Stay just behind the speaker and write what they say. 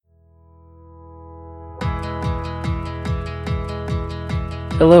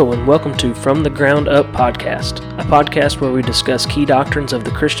Hello and welcome to From the Ground Up podcast, a podcast where we discuss key doctrines of the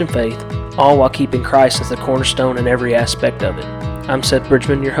Christian faith, all while keeping Christ as the cornerstone in every aspect of it. I'm Seth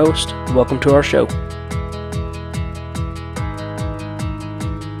Bridgman, your host. Welcome to our show.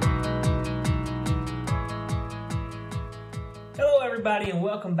 Hello everybody and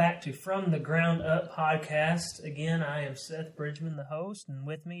welcome back to From the Ground Up podcast. Again, I am Seth Bridgman, the host, and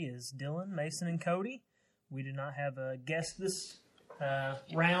with me is Dylan, Mason, and Cody. We do not have a guest this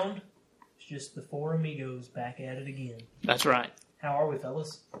round. It's just the four amigos back at it again. That's right. How are we,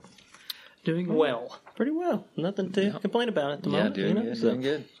 fellas? Doing well. Pretty well. Nothing to complain about at the moment. Doing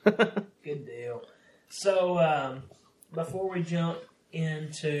good. Good deal. So, before we jump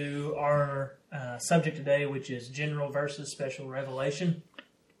into our subject today, which is general versus special revelation,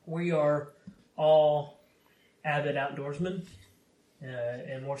 we are all avid outdoorsmen.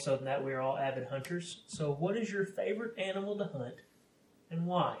 And more so than that, we are all avid hunters. So what is your favorite animal to hunt and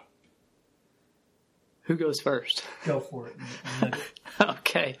why? Who goes first? Go for it.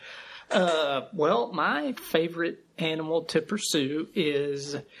 Okay. Well, my favorite animal to pursue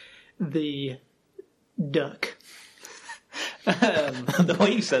is the duck. The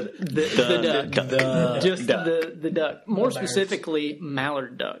way you said The duck. Just duck. the duck. More The birds. specifically,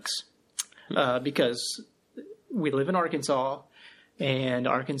 mallard ducks. Because we live in Arkansas, and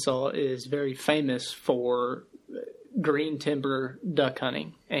Arkansas is very famous for green timber duck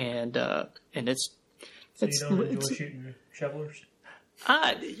hunting, and it's So you don't enjoy shooting shovelers?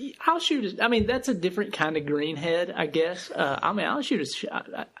 I'll shoot. I mean, that's a different kind of greenhead, I guess. I'll shoot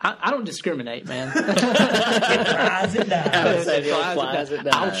I don't discriminate, man. Flies it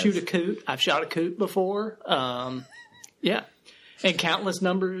down. I'll shoot a coot. I've shot a coot before. Yeah, and countless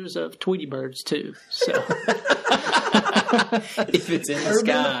numbers of Tweety birds too. So. If it's in the Urban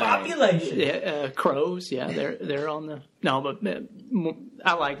sky. population. Yeah, crows. Yeah, they're on the but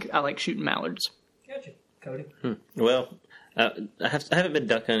I like shooting mallards. Gotcha. Cody? Well, I haven't been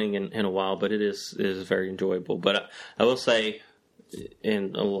duck hunting in a while, but it is very enjoyable. But I will say,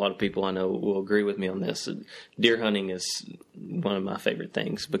 and a lot of people I know will agree with me on this, deer hunting is one of my favorite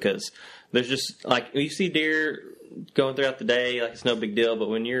things because there's just, like, you see deer going throughout the day, like it's no big deal, but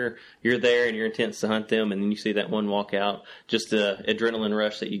when you're there and you're intense to hunt them, and then you see that one walk out, just the adrenaline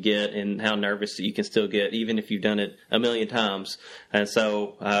rush that you get and how nervous that you can still get, even if you've done it a million times. And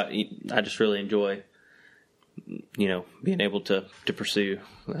so I just really enjoy, being able to pursue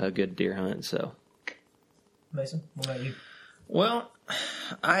a good deer hunt. So, Mason, what about you? Well,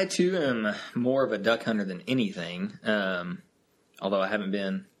 I too am more of a duck hunter than anything. Although I haven't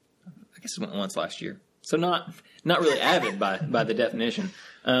been, I guess I went once last year. So not really avid by the definition.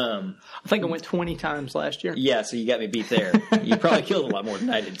 I think I went 20 times last year. Yeah, so you got me beat there. You probably killed a lot more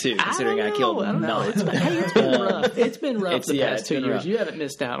than I did too, considering I killed I don't know. none. It's been rough. It's been rough the past it's 2 been years. rough. You haven't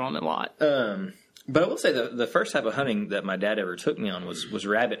missed out on a lot. But I will say the first type of hunting that my dad ever took me on was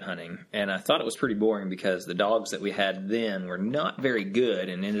rabbit hunting, and I thought it was pretty boring because the dogs that we had then were not very good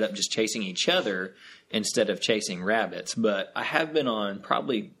and ended up just chasing each other instead of chasing rabbits. But I have been on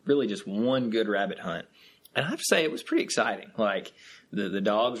probably really just one good rabbit hunt, and I have to say it was pretty exciting. Like the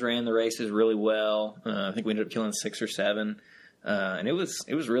dogs ran the races really well. I think we ended up killing 6 or 7, and it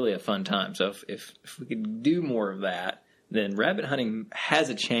was really a fun time. So if we could do more of that, then rabbit hunting has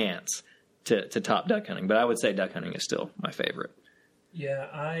a chance to top duck hunting, but I would say duck hunting is still my favorite. Yeah,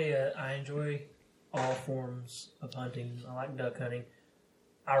 I enjoy all forms of hunting. I like duck hunting.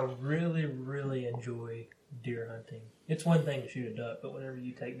 I really, really enjoy deer hunting. It's one thing to shoot a duck, but whenever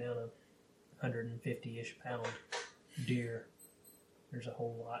you take down a 150-ish pound deer, there's a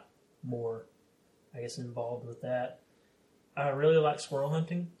whole lot more, I guess, involved with that. I really like squirrel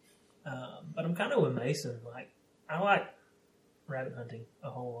hunting, but I'm kind of with Mason. Like, I like rabbit hunting a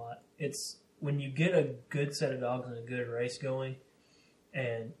whole lot. It's when you get a good set of dogs and a good race going,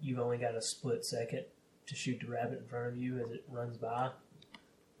 and you've only got a split second to shoot the rabbit in front of you as it runs by.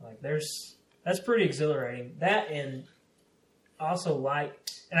 Like that's pretty exhilarating. That, and also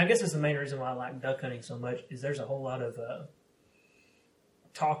and I guess it's the main reason why I like duck hunting so much, is there's a whole lot of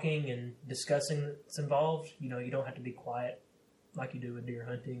talking and discussing that's involved. You don't have to be quiet like you do with deer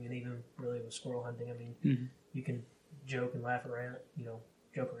hunting, and even really with squirrel hunting. I mean, you can joke and laugh around,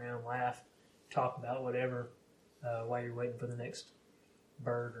 laugh, talk about whatever while you're waiting for the next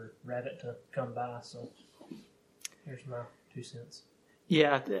bird or rabbit to come by. So here's my 2 cents.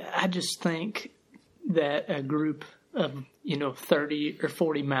 Yeah, I just think that a group of 30 or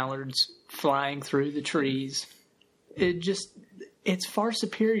 40 mallards flying through the trees, it's far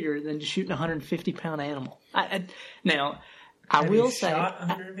superior than just shooting a 150-pound animal. Now, I will you say, shot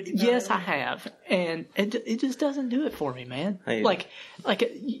 150 yes, I pounds? have, and it just doesn't do it for me, man. Hey.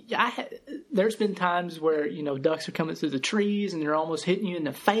 There's been times where ducks are coming through the trees and they're almost hitting you in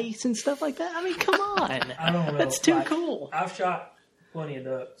the face and stuff like that. I mean, come on, I don't know. that's too Like, cool. I've shot plenty of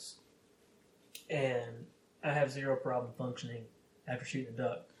ducks, and I have zero problem functioning after shooting a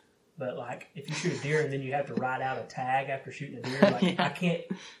duck. But like, if you shoot a deer and then you have to ride out a tag after shooting a deer, like Yeah. I can't.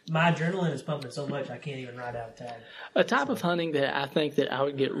 My adrenaline is pumping so much I can't even ride out a tag. A type of hunting that I think that I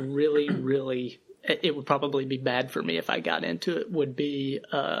would get really, really, it would probably be bad for me if I got into it, would be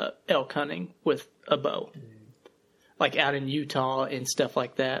elk hunting with a bow. Like out in Utah and stuff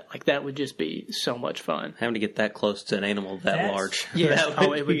like that. Like that would just be so much fun. Having to get that close to an animal that That's- large. Yes. That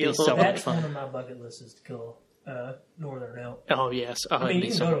Oh, it would be a little so bit much That's fun. one of my bucket lists is to kill northern elk. Oh, yes. Oh, I mean, it'd you be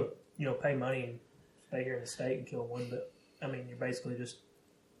can so go to pay money and stay here in the state and kill one, but I mean, you're basically just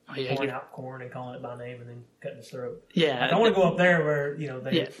Oh, yeah, pouring out corn and calling it by name and then cutting his throat. yeah. Like, I want to go up there where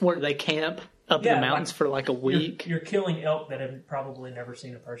they Yeah, where they camp up in Yeah, the mountains like, for like a week. You're killing elk that have probably never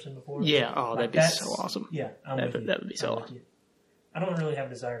seen a person before. Yeah, oh, that'd be that's- so awesome. Yeah, I'm That with would- you. that would be so I'm with awesome. you. I don't really have a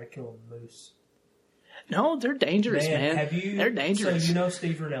desire to kill a moose. No, they're dangerous, man. Have you? They're dangerous. So you know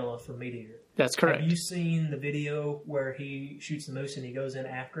Steve Ranella from Meat Eater. That's correct. Have you seen the video where he shoots the moose and he goes in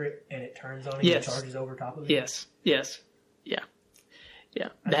after it and it turns on him Yes. and charges over top of it? Yes, yeah.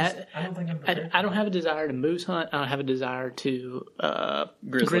 I don't think I'm prepared. I don't have a desire to moose hunt. I don't have a desire to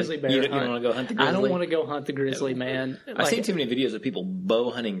grizzly bear You hunt. don't want to go hunt the I grizzly? don't want to go hunt the grizzly, man. I've seen too many videos of people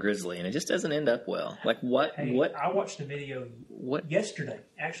bow hunting grizzly, and it just doesn't end up well. Like what? Hey, What? I watched a video What? yesterday,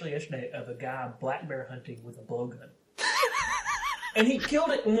 of a guy black bear hunting with a blowgun. And he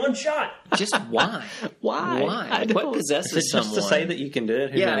killed it in one shot. Just why? Why? Why? I What don't- possesses Is it just someone? to say that you can do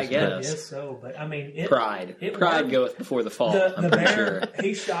it? Who Yeah, knows? I guess. Yes, so, but I mean, Pride. It Pride worked. goeth before the fall. The I'm pretty bear, sure.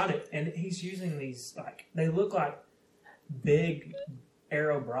 he shot it, and he's using these they look like big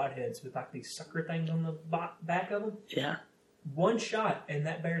arrow broadheads with like these sucker things on the back of them. Yeah. One shot, and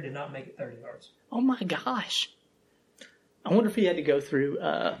that bear did not make it 30 yards. Oh my gosh. I wonder if he had to go through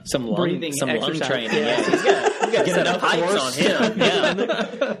Some lung, breathing some lung exercise. training. Yeah. Yeah, he's got Get set of enough pipes force. on him.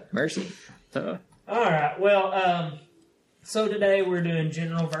 Yeah. Mercy. All right. Well, so today we're doing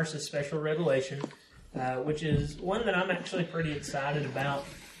general versus special revelation, which is one that I'm actually pretty excited about.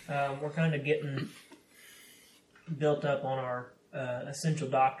 We're kind of getting built up on our essential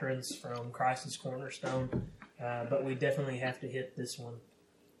doctrines from Christ's Cornerstone, but we definitely have to hit this one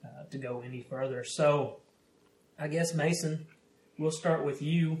to go any further. So, I guess, Mason, we'll start with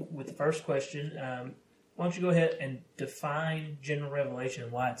you with the first question. Why don't you go ahead and define general revelation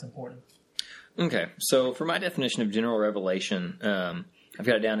and why it's important? Okay, so for my definition of general revelation, I've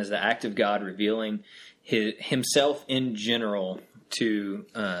got it down as the act of God revealing himself in general to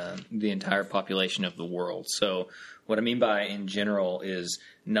the entire population of the world. So what I mean by in general is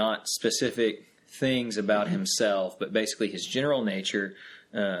not specific things about himself, but basically his general nature,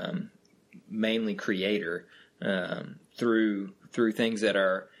 mainly creator, through things that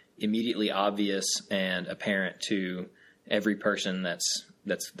are immediately obvious and apparent to every person that's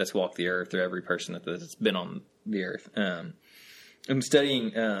walked the earth, or every person that's been on the earth. I'm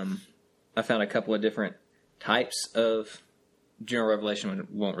studying. I found a couple of different types of general revelation.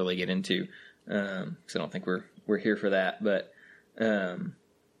 We won't really get into because I don't think we're here for that. But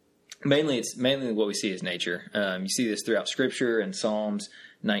mainly what we see is nature. You see this throughout Scripture and Psalms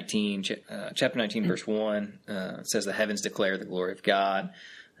 19, chapter 19, verse 1. It says the heavens declare the glory of God.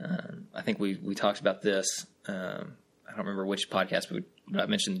 I think we talked about this. I don't remember which podcast, but I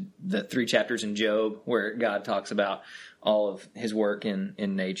mentioned the 3 chapters in Job where God talks about all of his work in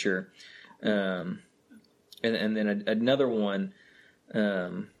nature. And then another one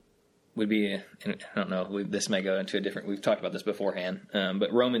would be, and I don't know, this may go into a different, we've talked about this beforehand,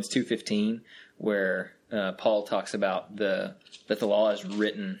 but Romans 2:15, where Paul talks about that the law is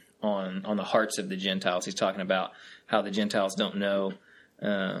written on the hearts of the Gentiles. He's talking about how the Gentiles don't know,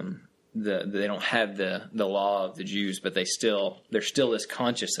 they don't have the law of the Jews, but there's still this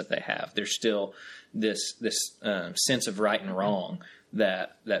conscience that they have. There's still this sense of right and wrong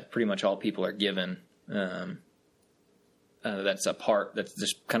that pretty much all people are given. That's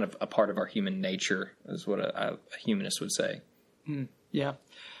just kind of a part of our human nature, is what a humanist would say. Yeah.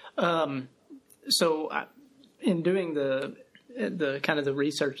 So in doing the kind of the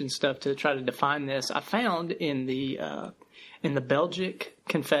research and stuff to try to define this, I found in the Belgic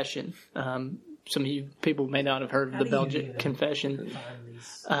Confession. Some of you people may not have heard of the Belgic Confession.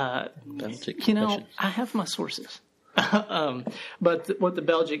 Belgic You know, Confession. I have my sources. But what the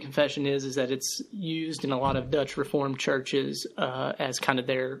Belgic Confession is that it's used in a lot of Dutch Reformed churches as kind of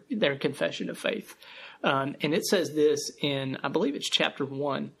their confession of faith. And it says this in, I believe it's chapter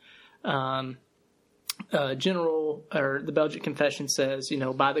 1. The Belgic Confession says,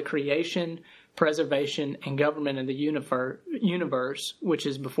 by the creation, preservation, and government of the universe, which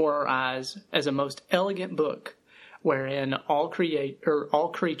is before our eyes, as a most elegant book, wherein all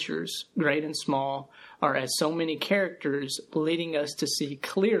creatures, great and small, are as so many characters, leading us to see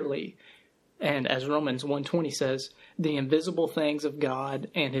clearly, and as Romans 1:20 says, the invisible things of God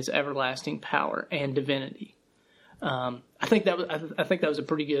and His everlasting power and divinity. I think that was a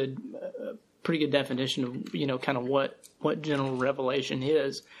pretty good definition of kind of what general revelation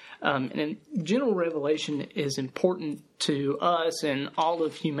is. And general revelation is important to us and all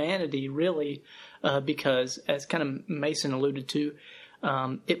of humanity, really, because, as kind of Mason alluded to,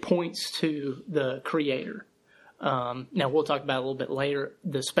 it points to the Creator. Now, we'll talk about a little bit later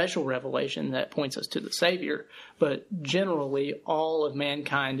the special revelation that points us to the Savior, but generally, all of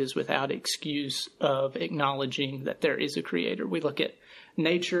mankind is without excuse of acknowledging that there is a Creator. We look at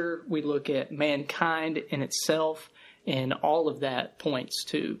nature, we look at mankind in itself, and all of that points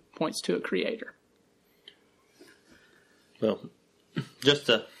to a Creator. Well, just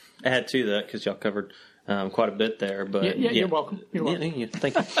to add to that, because y'all covered quite a bit there, but you're welcome. You're welcome. Yeah,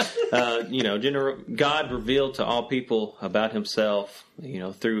 thank you. God revealed to all people about Himself,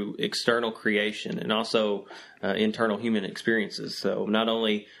 through external creation and also internal human experiences. So not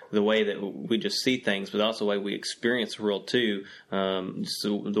only the way that we just see things, but also the way we experience the world too.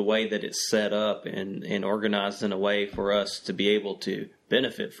 So the way that it's set up and organized in a way for us to be able to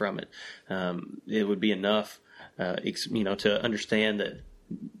benefit from it. It would be enough, to understand that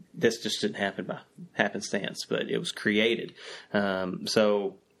this just didn't happen by happenstance, but it was created.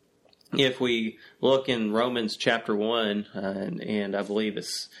 So if we look in Romans chapter 1, and I believe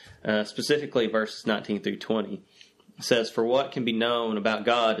it's specifically verses 19 through 20, it says, "For what can be known about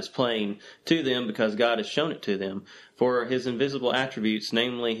God is plain to them because God has shown it to them. For His invisible attributes,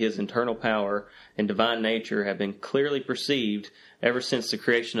 namely His internal power and divine nature, have been clearly perceived ever since the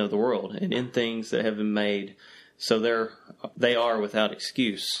creation of the world, and in things that have been made. So they are without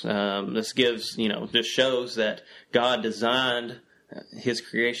excuse." This gives, just shows that God designed His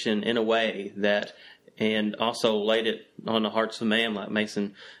creation in a way that, and also laid it on the hearts of man, like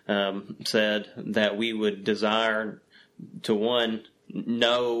Mason said, that we would desire to, one,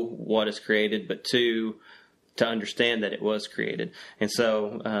 know what is created, but two, to understand that it was created. And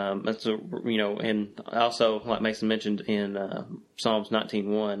so, that's and also, like Mason mentioned in Psalms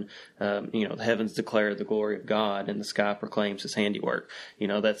 19:1, the heavens declare the glory of God and the sky proclaims His handiwork.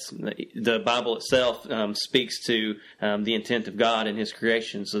 That's the Bible itself speaks to the intent of God in His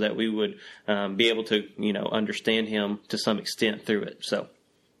creation, so that we would be able to, understand Him to some extent through it. So,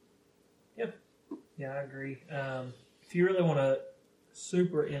 yeah, I agree. If you really want to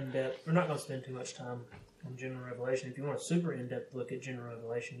super in depth, we're not going to spend too much time on general revelation. If you want a super in-depth look at general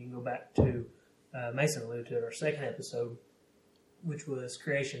revelation, you can go back to Mason alluded to it, our second episode, which was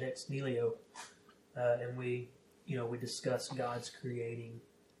Creation Ex Nihilo, and we discussed God's creating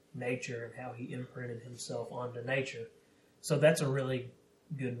nature and how He imprinted Himself onto nature. So that's a really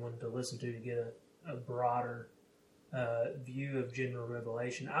good one to listen to get a broader view of general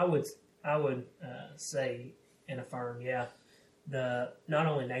revelation. I would say and affirm, the not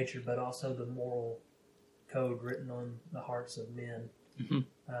only nature but also the moral code written on the hearts of men. Mm-hmm.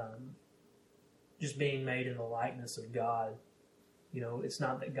 Just being made in the likeness of God. It's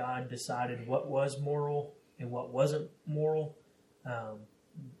not that God decided what was moral and what wasn't moral.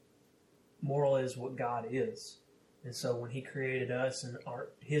 Moral is what God is. And so when He created us and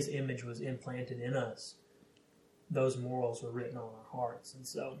His image was implanted in us, those morals were written on our hearts. And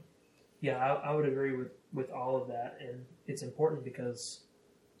so, I would agree with all of that. And it's important because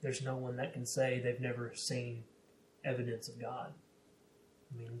there's no one that can say they've never seen evidence of God.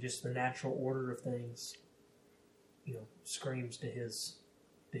 I mean, just the natural order of things, screams to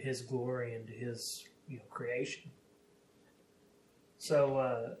His glory and to His, creation.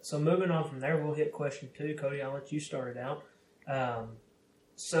 So moving on from there, we'll hit question 2. Cody, I'll let you start it out.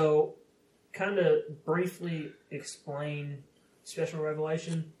 So kind of briefly explain special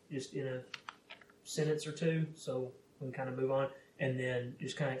revelation, just in a sentence or two, so we can kind of move on. And then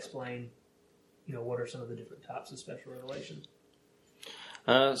just kind of explain, what are some of the different types of special revelation?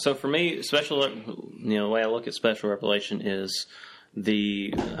 So for me, the way I look at special revelation is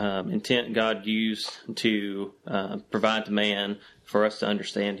the intent God used to provide to man for us to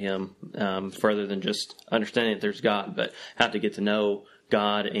understand Him further than just understanding that there's God, but how to get to know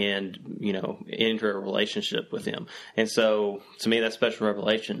God and, enter a relationship with Him. And so, to me, that's special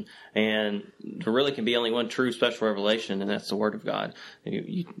revelation. And there really can be only one true special revelation, and that's the Word of God.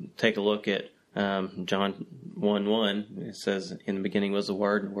 You take a look at John 1:1, it says, "In the beginning was the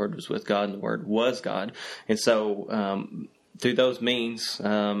Word, and the Word was with God, and the Word was God." And so through those means,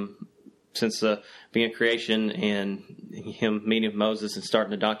 since the beginning of creation and him meeting with Moses and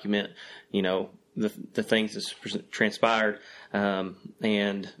starting to document, the things that transpired,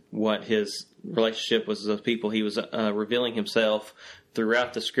 and what his relationship was with those people, he was revealing himself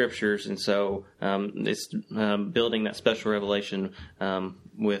throughout the scriptures, and so it's building that special revelation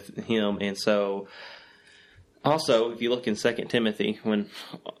with him. And so also, if you look in 2 Timothy,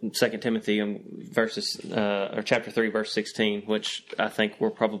 verses or chapter 3, verse 16, which I think we're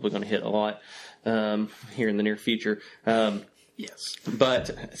probably going to hit a lot here in the near future. Yes.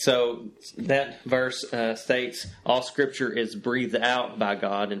 But so that verse states, "All Scripture is breathed out by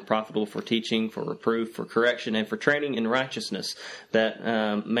God and profitable for teaching, for reproof, for correction, and for training in righteousness, that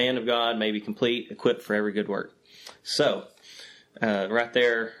man of God may be complete, equipped for every good work." So right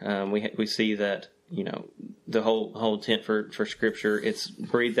there, we see that the whole intent for Scripture, it's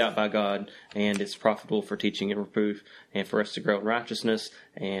breathed out by God, and it's profitable for teaching and reproof, and for us to grow in righteousness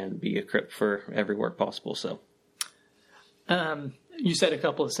and be equipped for every work possible. So. You said a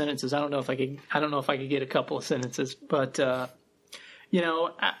couple of sentences. I don't know if I could get a couple of sentences, but I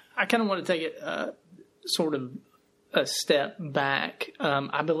kind of want to take it sort of a step back.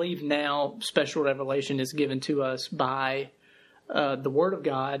 I believe now special revelation is given to us by the Word of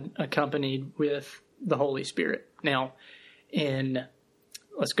God accompanied with the Holy Spirit. Now,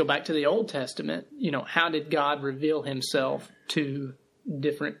 let's go back to the Old Testament. How did God reveal Himself to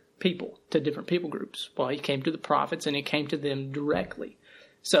different people groups? Well, He came to the prophets, and He came to them directly.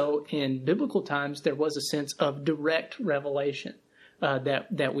 So in biblical times, there was a sense of direct revelation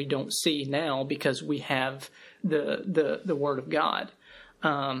that we don't see now because we have the Word of God.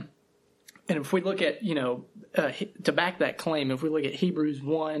 And if we look at, to back that claim, if we look at Hebrews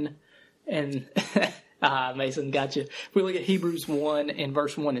 1 and Mason, gotcha. If we look at Hebrews 1 and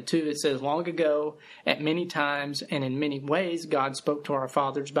verse 1 and 2, it says, "Long ago, at many times and in many ways, God spoke to our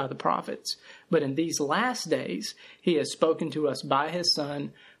fathers by the prophets. But in these last days, He has spoken to us by His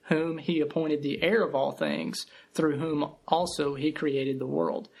Son, whom He appointed the heir of all things, through whom also He created the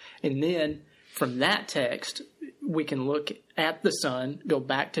world." And then from that text, we can look at the Son, go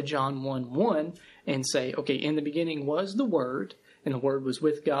back to John 1:1, and say, okay, in the beginning was the Word, and the Word was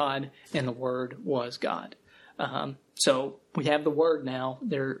with God, and the Word was God. So we have the Word now.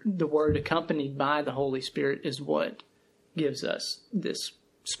 The Word accompanied by the Holy Spirit is what gives us this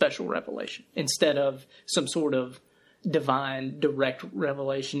special revelation. Instead of some sort of divine, direct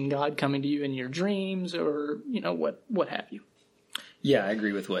revelation, God coming to you in your dreams or, what have you. Yeah, I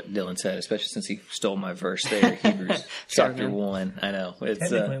agree with what Dylan said, especially since he stole my verse there, Hebrews chapter 1. I know.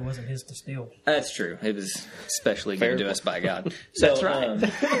 Technically, it wasn't his to steal. That's true. It was specially given to us by God. So, that's right.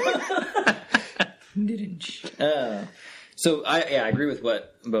 So I agree with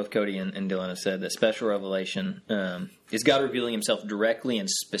what both Cody and Dylan have said, that special revelation is God revealing Himself directly and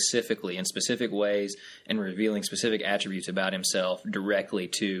specifically in specific ways and revealing specific attributes about Himself directly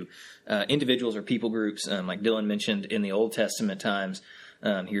to individuals or people groups. Like Dylan mentioned, in the Old Testament times,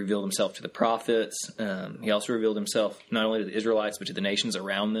 He revealed Himself to the prophets. He also revealed Himself not only to the Israelites but to the nations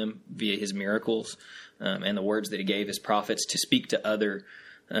around them via His miracles and the words that He gave His prophets to speak to other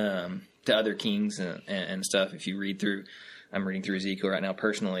kings and stuff. If you read through, I'm reading through Ezekiel right now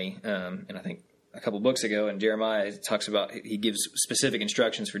personally, and I think a couple books ago, and Jeremiah talks about, he gives specific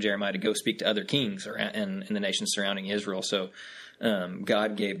instructions for Jeremiah to go speak to other kings and the nations surrounding Israel. So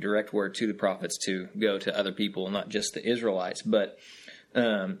God gave direct word to the prophets to go to other people, not just the Israelites. But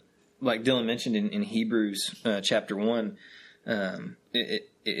like Dylan mentioned in Hebrews chapter 1,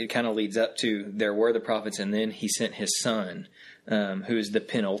 it kind of leads up to, there were the prophets, and then He sent His Son, who is the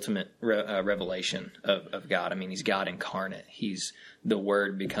penultimate revelation of God. I mean, He's God incarnate. He's the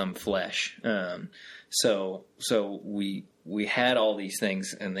Word become flesh. So we had all these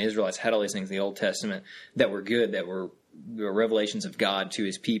things, and the Israelites had all these things in the Old Testament that were good, that were revelations of God to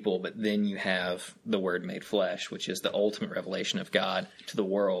His people. But then you have the Word made flesh, which is the ultimate revelation of God to the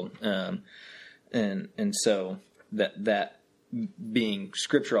world. And so that being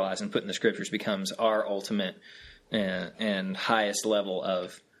scripturalized and put in the Scriptures becomes our ultimate and highest level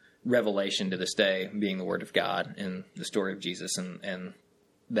of revelation to this day, being the Word of God and the story of Jesus and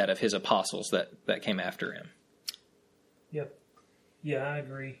that of His apostles that came after Him. Yep. Yeah, I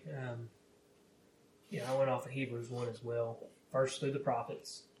agree. I went off of Hebrews 1 as well. First through the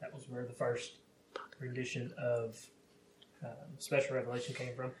prophets. That was where the first rendition of special revelation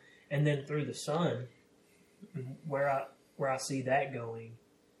came from. And then through the Son, where I see that going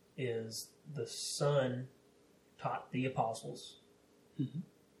is the Son taught the apostles. Mm-hmm.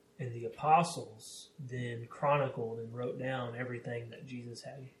 And the apostles then chronicled and wrote down everything that Jesus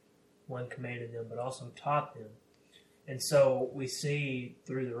had, one, commanded them, but also taught them. And so we see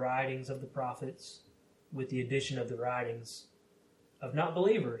through the writings of the prophets, with the addition of the writings of not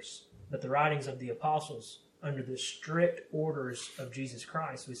believers, but the writings of the apostles, under the strict orders of Jesus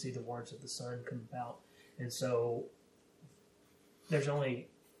Christ, we see the words of the Son come about. And so there's only,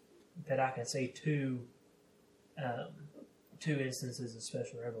 that I can say, two instances of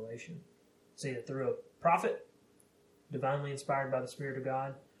special revelation. It's either through a prophet, divinely inspired by the Spirit of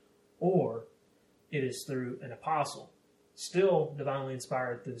God, or it is through an apostle, still divinely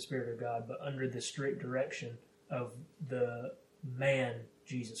inspired through the Spirit of God, but under the strict direction of the man,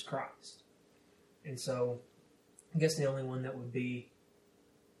 Jesus Christ. And so I guess the only one that would be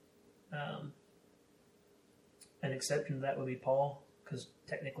an exception to that would be Paul, because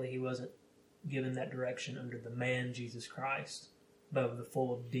technically he wasn't given that direction under the man Jesus Christ, but of the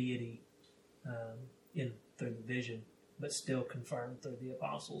full deity through the vision, but still confirmed through the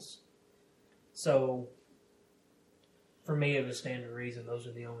apostles. So, for me, it would stand to reason those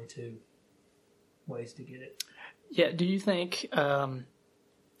are the only two ways to get it. Yeah, do you think,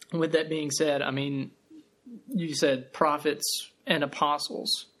 with that being said, I mean, you said prophets and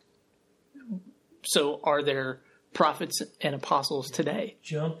apostles. So are there prophets and apostles today?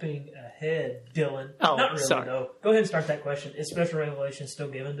 Jumping ahead, Dylan. Oh, not really, sorry. though. Go ahead and start that question. Is special revelation still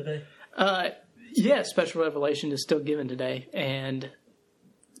given today? Yeah, special revelation is still given today. And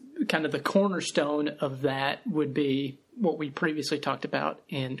kind of the cornerstone of that would be what we previously talked about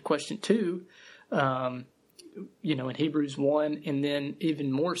in question 2, in Hebrews 1, and then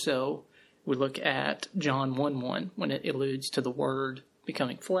even more so, we look at John 1:1 when it alludes to the Word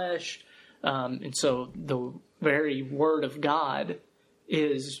becoming flesh. And so the very Word of God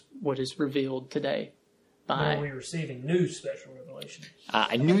is what is revealed today. Or are we receiving new special revelation?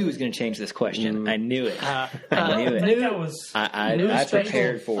 I knew he was going to change this question. I knew it. I knew it. I think that was... I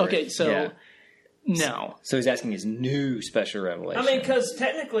prepared for it. Okay, so Yeah. no. So he's asking his new special revelation. I mean, because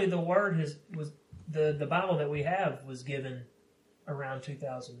technically the Word was the Bible that we have was given around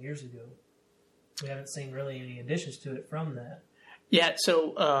 2,000 years ago. We haven't seen really any additions to it from that. Yeah,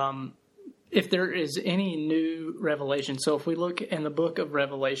 so if there is any new revelation, so if we look in the book of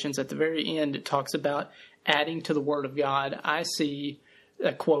Revelations, at the very end, it talks about adding to the Word of God. I see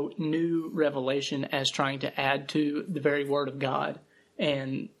a, quote, new revelation as trying to add to the very Word of God.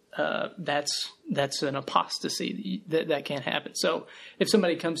 And that's an apostasy. That can't happen. So if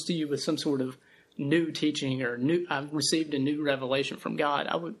somebody comes to you with some sort of new teaching or I've received a new revelation from God,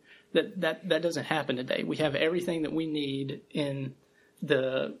 that doesn't happen today. We have everything that we need in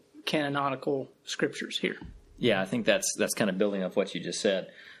the canonical scriptures here. Yeah, I think that's kind of building up what you just said.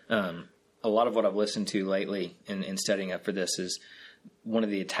 A lot of what I've listened to lately in studying up for this is one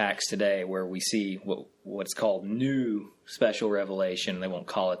of the attacks today where we see what's called new special revelation. They won't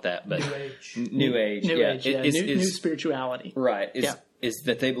call it that, but New Age. New spirituality. Right. Is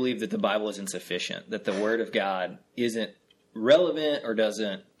that they believe that the Bible is insufficient, that the Word of God isn't relevant or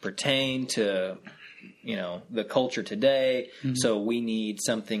doesn't pertain to the culture today. Mm-hmm. So we need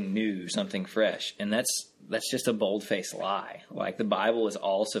something new, something fresh, and that's just a bold-faced lie. Like, the Bible is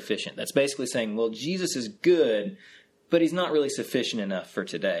all sufficient. That's basically saying, well, Jesus is good, but he's not really sufficient enough for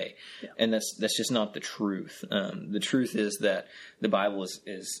today. Yeah. And that's just not the truth. The truth is that the Bible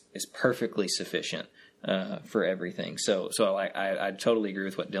is perfectly sufficient for everything. So I totally agree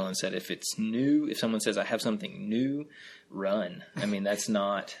with what Dylan said. If it's new, if someone says I have something new, run. I mean, it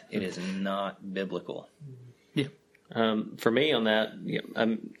is not biblical. Yeah. For me on that,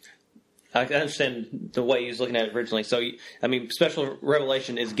 I understand the way he was looking at it originally. So, special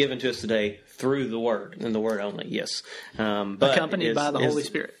revelation is given to us today through the Word, and the Word only, yes. But accompanied by the Holy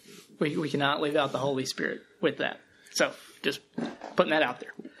Spirit. We cannot leave out the Holy Spirit with that. So, just putting that out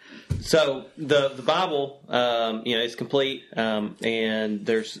there. So, the Bible, is complete, and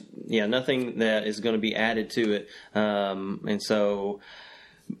there's, nothing that is going to be added to it. And so,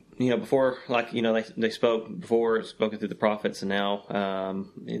 before, they spoke before, spoken through the prophets, and now,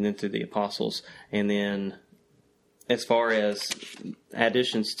 and then through the apostles. And then, as far as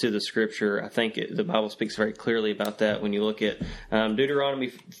additions to the Scripture, I think the Bible speaks very clearly about that when you look at Deuteronomy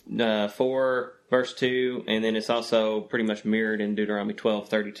 4, verse 2, and then it's also pretty much mirrored in Deuteronomy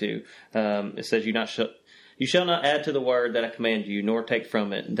 12:32. It says, You shall not add to the word that I command you, nor take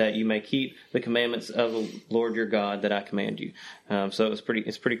from it, that you may keep the commandments of the Lord your God that I command you. So it's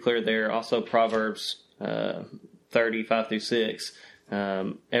pretty clear there. Also Proverbs 30:5-6.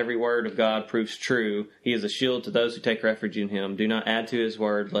 Every word of God proves true. He is a shield to those who take refuge in him. Do not add to his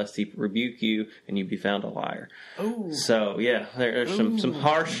word, lest he rebuke you and you be found a liar. Ooh. So, yeah, there's some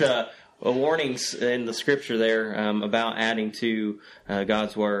harsh warnings in the scripture there about adding to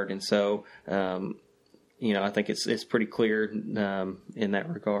God's word. And so, I think it's pretty clear in that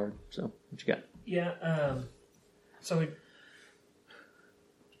regard. So, what you got? Yeah,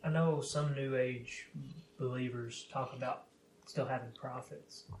 I know some New Age believers talk about still having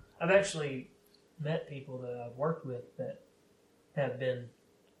prophets. I've actually met people that I've worked with that have been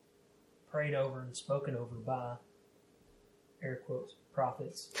prayed over and spoken over by, air quotes,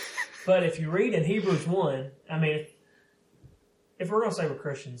 prophets. But if you read in Hebrews 1, I mean, if we're going to say we're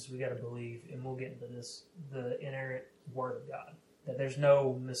Christians, we got to believe, and we'll get into this, the inerrant Word of God, that there's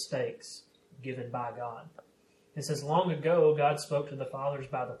no mistakes given by God. It says, long ago, God spoke to the fathers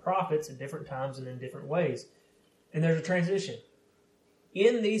by the prophets at different times and in different ways. And there's a transition.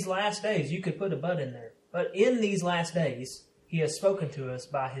 In these last days, you could put a but in there, but in these last days, he has spoken to us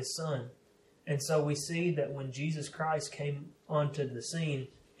by his Son. And so we see that when Jesus Christ came onto the scene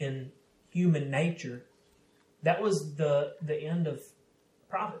in human nature, that was the end of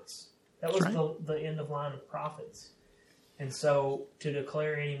prophets. That was the end of line of prophets. And so to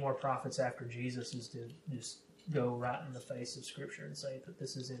declare any more prophets after Jesus is to just go right in the face of Scripture and say that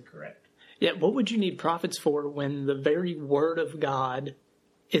this is incorrect. Yeah, what would you need prophets for when the very Word of God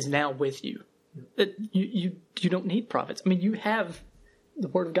is now with you? You don't need prophets. I mean, you have the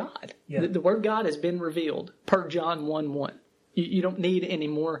Word of God. Yeah. The Word of God has been revealed per John 1:1. You don't need any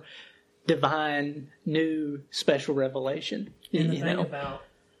more divine, new, special revelation. And the thing about,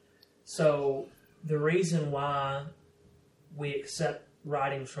 so the reason why we accept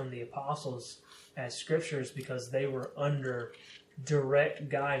writings from the apostles as Scripture is because they were under direct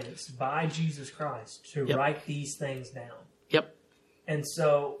guidance by Jesus Christ to write these things down. Yep. And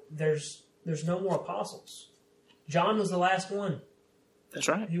so there's no more apostles. John was the last one. That's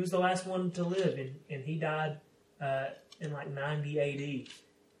right. He was the last one to live, and he died in like 90 AD.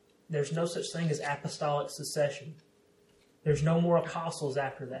 There's no such thing as apostolic succession. There's no more apostles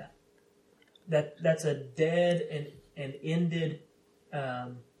after that. That's a dead and ended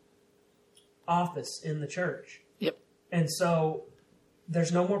office in the church. Yep. And so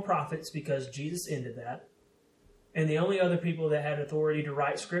there's no more prophets because Jesus ended that. And the only other people that had authority to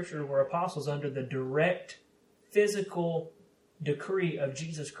write Scripture were apostles under the direct physical decree of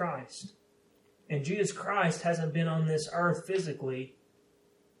Jesus Christ. And Jesus Christ hasn't been on this earth physically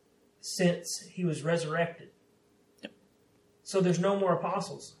since he was resurrected. Yep. So there's no more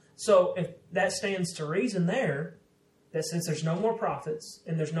apostles. So if that stands to reason there, that since there's no more prophets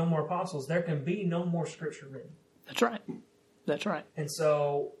and there's no more apostles, there can be no more Scripture written. That's right. That's right. And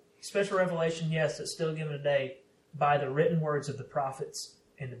so special revelation, yes, it's still given today by the written words of the prophets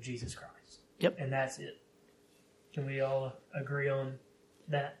and of Jesus Christ. Yep. And that's it. Can we all agree on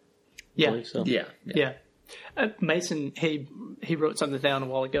that? Yeah. I believe so. Yeah. Mason, he wrote something down a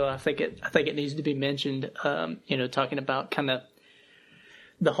while ago. I think it needs to be mentioned. Talking about kind of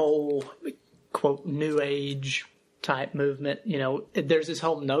the whole quote New Age type movement. There's this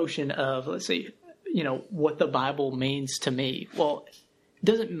whole notion of what the Bible means to me. Well, it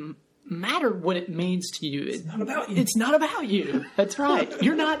doesn't matter what it means to you. It's not about you. It's not about you. That's right.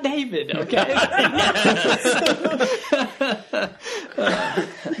 You're not David, okay?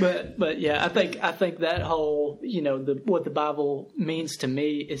 But yeah, I think that whole, what the Bible means to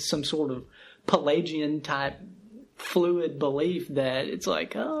me is some sort of Pelagian type fluid belief that it's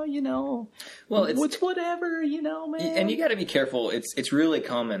like, well, it's whatever, man. And you got to be careful. It's really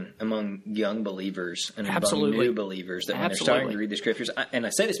common among young believers and among new believers that when they're starting to read the Scriptures, and I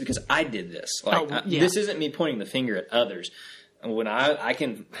say this because I did this. This isn't me pointing the finger at others. When I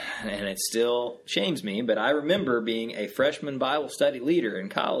can, and it still shames me, but I remember being a freshman Bible study leader in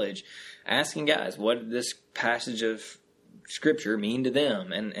college, asking guys, what did this passage of Scripture mean to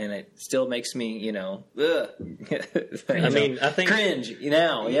them? And it still makes me, ugh. I think cringe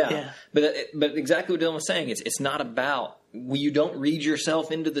now, yeah. But exactly what Dylan was saying, it's not about, you don't read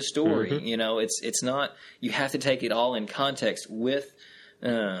yourself into the story. Mm-hmm. It's not, you have to take it all in context with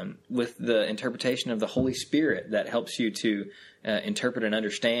the interpretation of the Holy Spirit that helps you to interpret and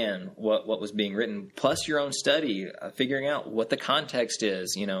understand what was being written, plus your own study, figuring out what the context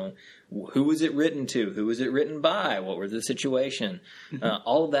is, who was it written to, who was it written by, what was the situation.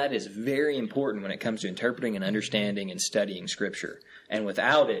 All of that is very important when it comes to interpreting and understanding and studying Scripture. And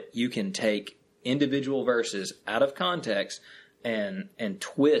without it, you can take individual verses out of context and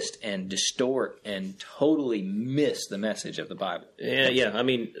twist and distort and totally miss the message of the Bible. Yeah. I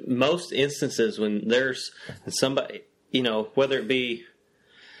mean, most instances when there's somebody, whether it be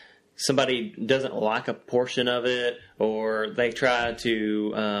somebody doesn't like a portion of it, or they try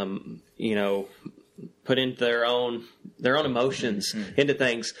to, put into their own emotions into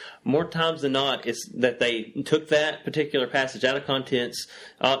things. More times than not, it's that they took that particular passage out of context,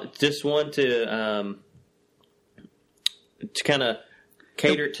 just want to kind of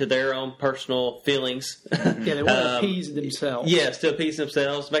cater to their own personal feelings. Yeah, they want to appease themselves. Yes, to appease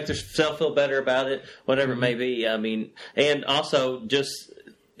themselves, make themselves feel better about it, whatever it may be. I mean, and also just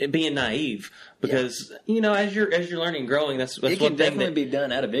being naive, because as you're learning and growing, that's it one can thing definitely that, be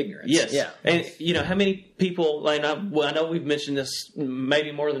done out of ignorance. Yes. Yeah. And how many people, like I know we've mentioned this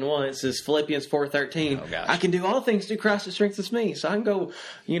maybe more than once, is Philippians 4:13. Oh, gosh. I can do all things through Christ that strengthens me. So I can go,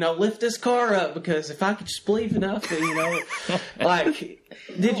 lift this car up, because if I could just believe enough that,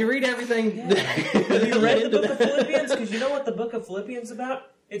 did you read everything? Have you read the book of Philippians? Because you know what the book of Philippians is about?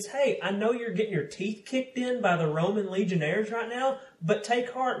 It's, hey, I know you're getting your teeth kicked in by the Roman legionnaires right now, but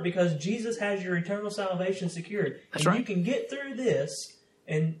take heart, because Jesus has your eternal salvation secured. That's and right. You can get through this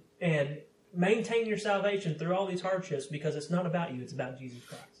and maintain your salvation through all these hardships, because it's not about you, it's about Jesus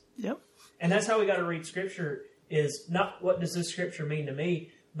Christ. Yep. And that's how we got to read Scripture, is not what does this Scripture mean to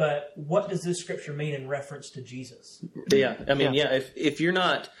me, but what does this Scripture mean in reference to Jesus? Yeah, I mean, if you're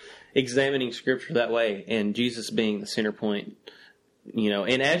not examining Scripture that way, and Jesus being the center point,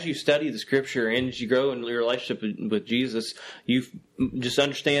 and as you study the Scripture and as you grow in your relationship with Jesus, you just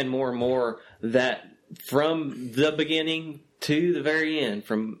understand more and more that from the beginning to the very end,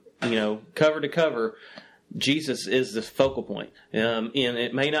 from cover to cover, Jesus is the focal point. And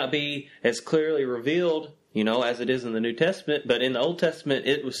it may not be as clearly revealed, as it is in the New Testament, but in the Old Testament,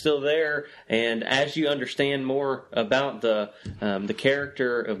 it was still there. And as you understand more about the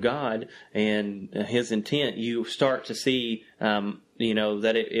character of God and His intent, you start to see,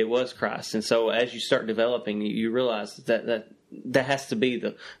 that it was Christ. And so as you start developing, you realize that has to be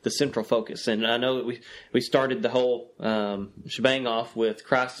the central focus. And I know that we started the whole shebang off with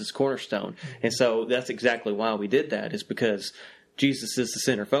Christ as cornerstone. And so that's exactly why we did that, is because Jesus is the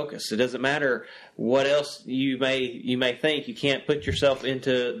center focus. It doesn't matter what else you may think. You can't put yourself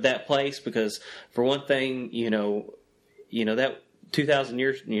into that place, because for one thing, that 2,000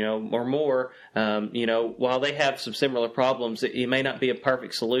 years, or more, while they have some similar problems, it may not be a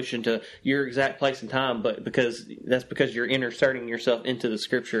perfect solution to your exact place and time, but because you're inserting yourself into the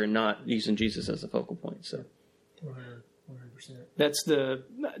Scripture and not using Jesus as a focal point. So, 100%.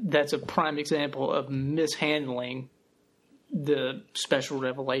 That's a prime example of mishandling the special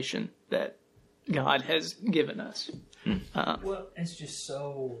revelation that God has given us. Well, it's just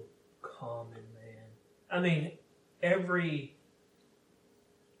so common, man. I mean, every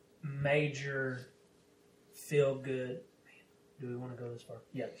major feel-good... Do we want to go this far?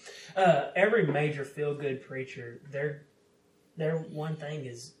 Yeah. Every major feel-good preacher, their one thing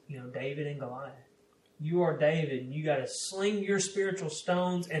is, David and Goliath. You are David, and you got to sling your spiritual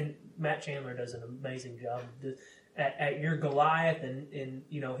stones, and Matt Chandler does an amazing job at your Goliath, and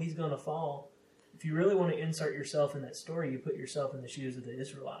he's going to fall. If you really want to insert yourself in that story, you put yourself in the shoes of the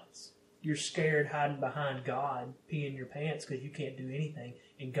Israelites. You're scared, hiding behind God, peeing your pants because you can't do anything,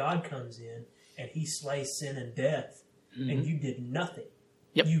 and God comes in and He slays sin and death, and you did nothing.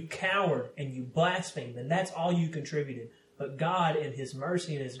 Yep. You cowered and you blasphemed, and that's all you contributed. But God, in His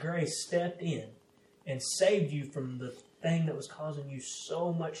mercy and His grace, stepped in and saved you from the thing that was causing you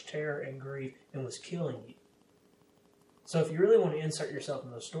so much terror and grief and was killing you. So if you really want to insert yourself in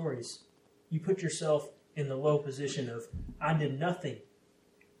those stories, you put yourself in the low position of, I did nothing,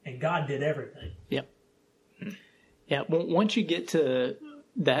 and God did everything. Yep. Yeah. Well, once you get to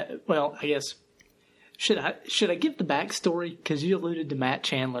that, well, I guess should I give the backstory, because you alluded to Matt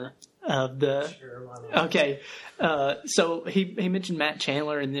Chandler of the. Sure, why not? Okay. So he mentioned Matt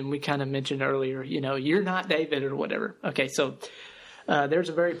Chandler, and then we kind of mentioned earlier, you're not David or whatever. Okay. So there's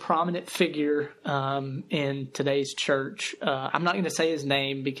a very prominent figure in today's church. I'm not going to say his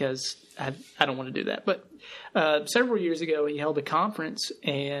name because I don't want to do that. But several years ago, he held a conference,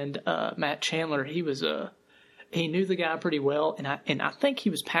 and Matt Chandler, he knew the guy pretty well, and I think he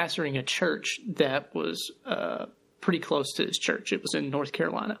was pastoring a church that was pretty close to his church. It was in North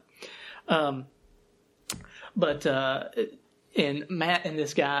Carolina. But Matt and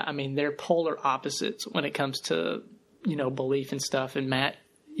this guy, I mean, they're polar opposites when it comes to belief and stuff. And Matt,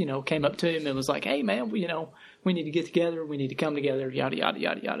 came up to him and was like, "Hey, man, we need to get together. We need to come together, yada, yada,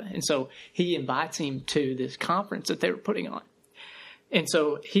 yada, yada." And so he invites him to this conference that they were putting on. And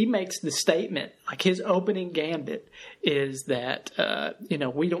so he makes the statement, like his opening gambit is that,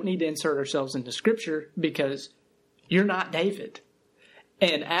 we don't need to insert ourselves into Scripture because you're not David.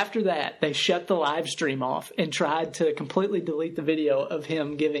 And after that, they shut the live stream off and tried to completely delete the video of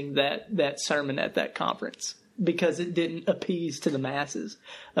him giving that sermon at that conference because it didn't appease to the masses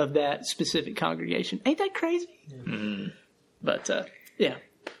of that specific congregation. Ain't that crazy? Yeah. But, yeah.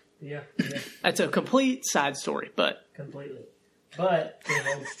 Yeah. That's a complete side story, but... Completely. But it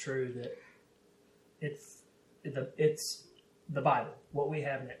holds true that it's the Bible, what we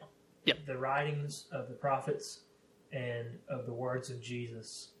have now. Yep. The writings of the prophets and of the words of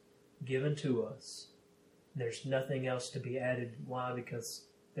Jesus given to us. There's nothing else to be added. Why? Because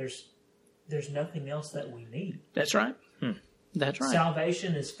there's nothing else that we need. That's right. That's right.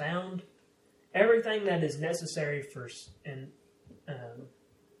 Salvation is found. Everything that is necessary for, and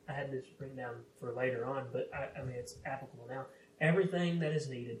I had this written down for later on, but I mean it's applicable now. Everything that is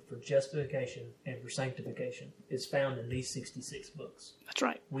needed for justification and for sanctification is found in these 66 books. That's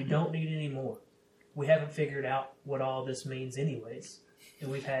right. We don't need any more. We haven't figured out what all this means anyways.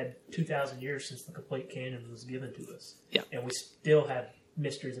 And we've had 2,000 years since the complete canon was given to us. Yeah. And we still have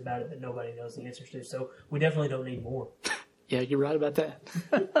mysteries about it that nobody knows the answers to. So we definitely don't need more. Yeah, you're right about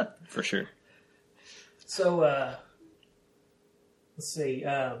that. For sure. So, let's see.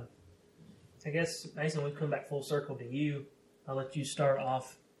 I guess, Mason, we've come back full circle to you. I'll let you start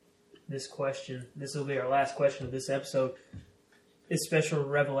off this question. This will be our last question of this episode. Is special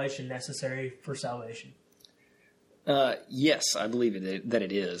revelation necessary for salvation? Yes, I believe that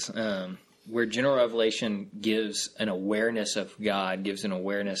it is. Where general revelation gives an awareness of God, gives an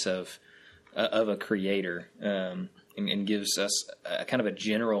awareness of a creator, and gives us a kind of a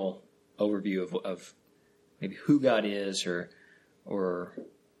general overview of maybe who God is or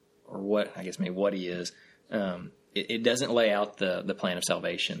what, I guess maybe what he is. It doesn't lay out the plan of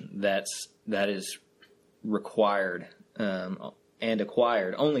salvation. That is required and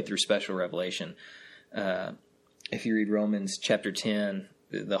acquired only through special revelation. If you read Romans chapter 10,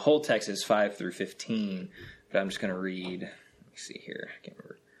 the whole text is 5 through 15, but I'm just going to read, let me see here, I can't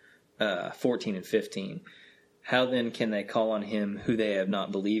remember, 14 and 15. How then can they call on him who they have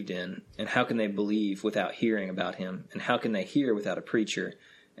not believed in? And how can they believe without hearing about him? And how can they hear without a preacher?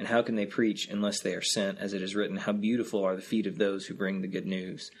 And how can they preach unless they are sent? As it is written, how beautiful are the feet of those who bring the good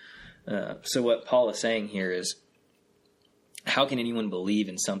news. So what Paul is saying here is, how can anyone believe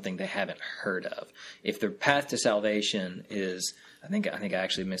in something they haven't heard of? If their path to salvation is, I think I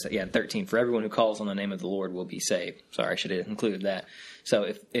actually missed that. Yeah, 13. For everyone who calls on the name of the Lord will be saved. Sorry, I should have included that.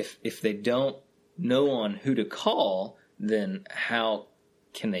 So if they don't know on who to call, then how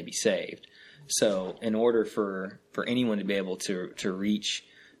can they be saved? So in order for anyone to be able to reach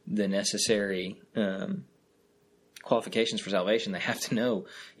the necessary qualifications for salvation, they have to know.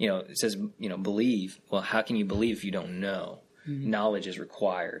 It says, believe. Well, how can you believe if you don't know? Mm-hmm. Knowledge is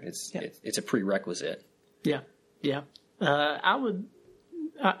required. It's a prerequisite. Yeah. I would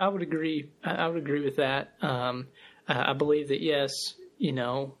agree. I would agree with that. I believe that yes.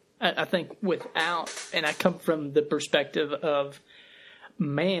 I think without, and I come from the perspective of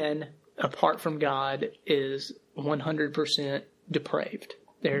man apart from God is 100% depraved.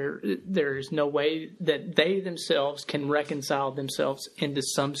 There's no way that they themselves can reconcile themselves into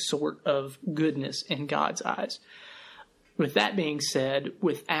some sort of goodness in God's eyes. With that being said,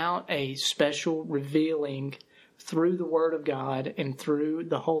 without a special revealing through the Word of God and through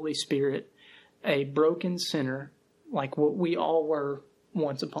the Holy Spirit, a broken sinner, like what we all were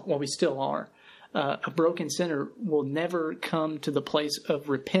once upon, well, we still are, a broken sinner will never come to the place of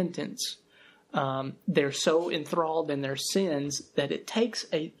repentance. They're so enthralled in their sins that it takes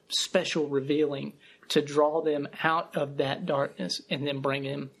a special revealing to draw them out of that darkness and then bring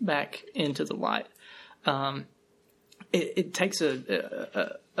them back into the light. It takes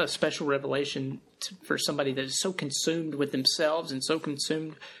a special revelation for somebody that is so consumed with themselves and so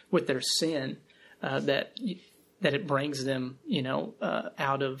consumed with their sin that it brings them,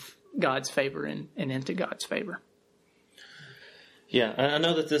 out of God's favor and into God's favor. Yeah, I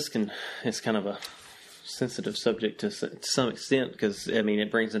know that it's kind of a sensitive subject to some extent because,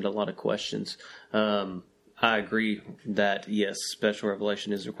 it brings into a lot of questions. I agree that, yes, special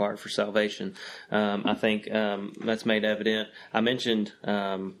revelation is required for salvation. I think that's made evident. I mentioned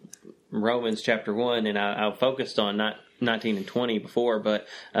Romans chapter 1, and I focused on 19 and 20 before, but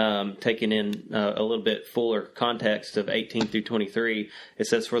taking in a little bit fuller context of 18 through 23, it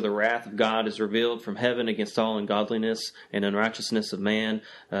says, "For the wrath of God is revealed from heaven against all ungodliness and unrighteousness of man,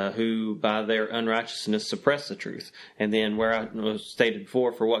 who by their unrighteousness suppress the truth." And then where I was stated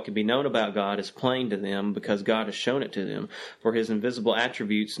before, "For what can be known about God is plain to them, because God has shown it to them. For his invisible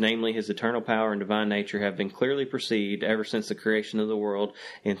attributes, namely his eternal power and divine nature, have been clearly perceived ever since the creation of the world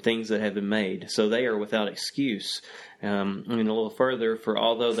and things that have been made. So they are without excuse. And a little further, for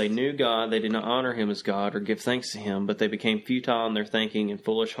although they knew God, they did not honor him as God or give thanks to him, but they became futile in their thinking, and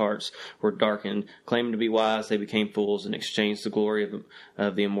foolish hearts were darkened. Claiming to be wise, they became fools and exchanged the glory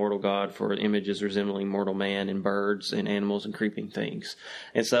of the immortal God for images resembling mortal man and birds and animals and creeping things.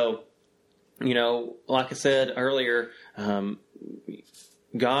 And so, like I said earlier,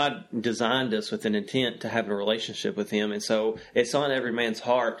 God designed us with an intent to have a relationship with him. And so it's on every man's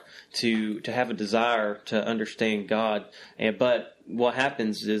heart to have a desire to understand God. But what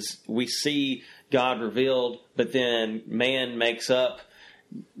happens is we see God revealed, but then man makes up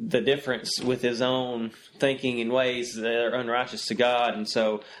the difference with his own thinking in ways that are unrighteous to God. And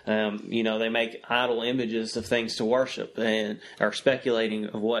so, they make idol images of things to worship and are speculating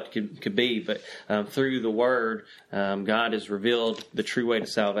of what could be. But through the Word, God has revealed the true way to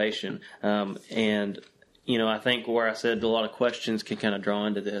salvation. I think where I said a lot of questions can kind of draw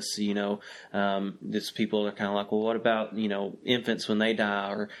into this, this people are kind of like, well, what about, infants when they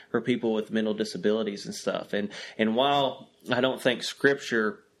die or people with mental disabilities and stuff. And while I don't think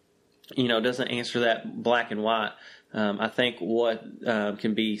Scripture, doesn't answer that black and white, I think what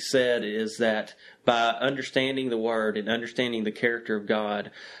can be said is that by understanding the Word and understanding the character of God,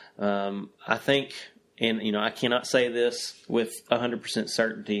 I think, and I cannot say this with 100%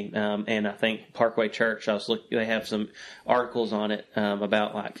 certainty, and I think Parkway Church, they have some articles on it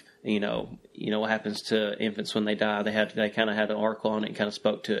about what happens to infants when they die. They kind of had an article on it and kind of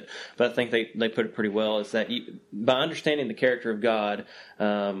spoke to it, but I think they put it pretty well. Is that by understanding the character of God,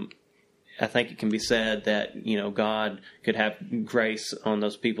 I think it can be said that, God could have grace on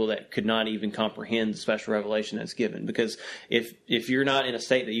those people that could not even comprehend the special revelation that's given. Because if you're not in a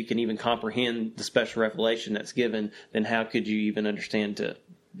state that you can even comprehend the special revelation that's given, then how could you even understand to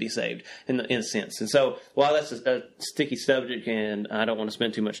be saved in a sense? And so while that's a sticky subject and I don't want to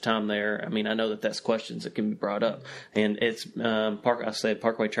spend too much time there, I mean, I know that's questions that can be brought up. And it's, I said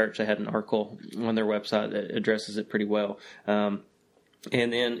Parkway Church, they had an article on their website that addresses it pretty well.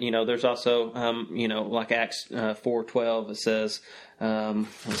 And then, there's also, like Acts 4:12, it says,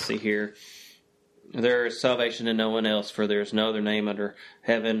 let's see here, there is salvation in no one else, for there is no other name under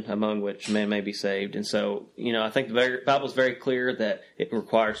heaven among which man may be saved. And so, I think the Bible is very clear that it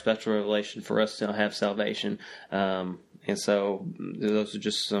requires special revelation for us to have salvation. And so those are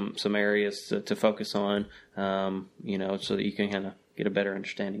just some areas to focus on, so that you can kind of get a better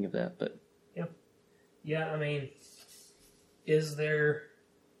understanding of that. But yeah, I mean, is there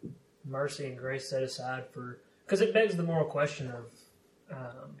mercy and grace set aside for... Because it begs the moral question of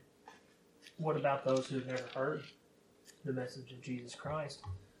what about those who have never heard the message of Jesus Christ?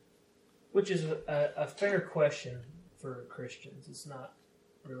 Which is a fair question for Christians. It's not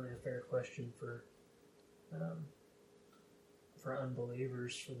really a fair question for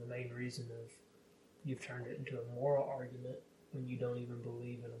unbelievers, for the main reason of you've turned it into a moral argument when you don't even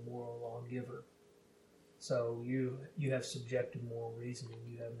believe in a moral lawgiver. So you have subjective moral reasoning.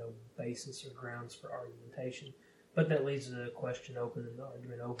 You have no basis or grounds for argumentation. But that leaves the question open and the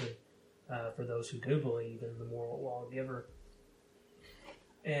argument open for those who do believe in the moral lawgiver.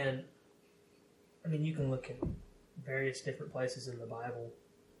 And, I mean, you can look at various different places in the Bible.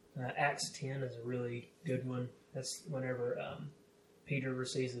 Acts 10 is a really good one. That's whenever Peter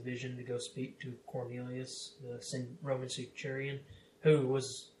receives a vision to go speak to Cornelius, the Roman centurion, who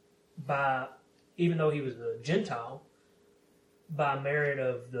was even though he was a Gentile, by merit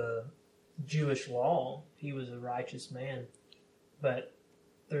of the Jewish law, he was a righteous man. But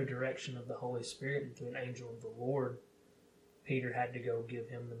through direction of the Holy Spirit and through an angel of the Lord, Peter had to go give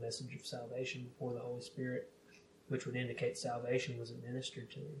him the message of salvation before the Holy Spirit, which would indicate salvation was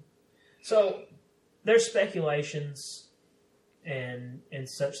administered to him. So there's speculations and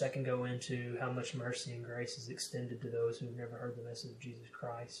such that can go into how much mercy and grace is extended to those who've never heard the message of Jesus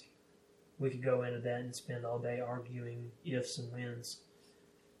Christ. We could go into that and spend all day arguing ifs and whens.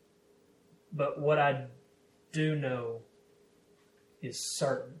 But what I do know is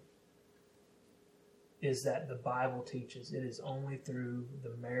certain is that the Bible teaches it is only through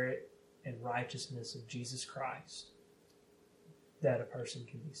the merit and righteousness of Jesus Christ that a person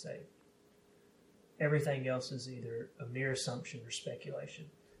can be saved. Everything else is either a mere assumption or speculation.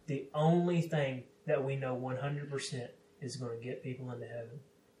 The only thing that we know 100% is going to get people into heaven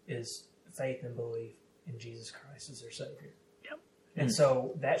is faith and belief in Jesus Christ as their Savior. Yep. And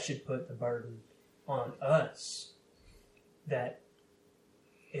so that should put the burden on us that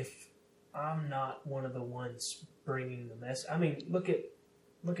if I'm not one of the ones bringing the message... I mean, look at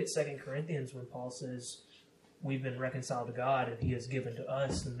 2 Corinthians when Paul says we've been reconciled to God and He has given to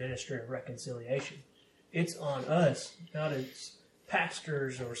us the ministry of reconciliation. It's on us, not as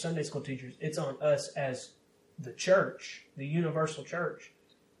pastors or Sunday school teachers. It's on us as the church, the universal church,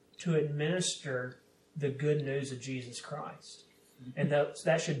 to administer the good news of Jesus Christ. And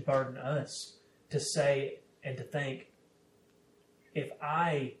that should burden us to say and to think, if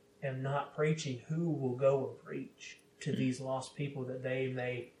I am not preaching, who will go and preach to these lost people that they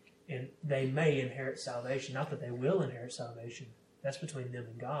may inherit salvation? Not that they will inherit salvation. That's between them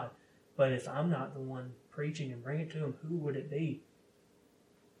and God. But if I'm not the one preaching and bringing it to them, who would it be?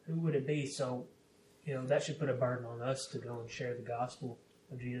 Who would it be? So, that should put a burden on us to go and share the gospel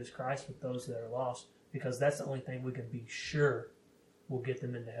of Jesus Christ with those that are lost, because that's the only thing we can be sure will get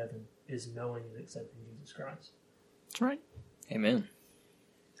them into heaven, is knowing and accepting Jesus Christ. That's right. Amen.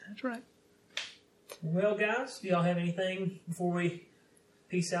 That's right. Well, guys, do y'all have anything before we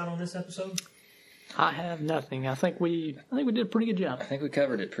peace out on this episode? I have nothing. I think we did a pretty good job. I think we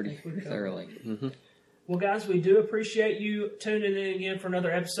covered it pretty thoroughly. Mm-hmm. Well, guys, we do appreciate you tuning in again for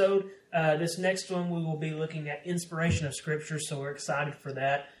another episode. This next one, we will be looking at inspiration of Scripture, so we're excited for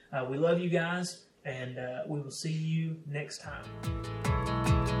that. We love you guys, and we will see you next time.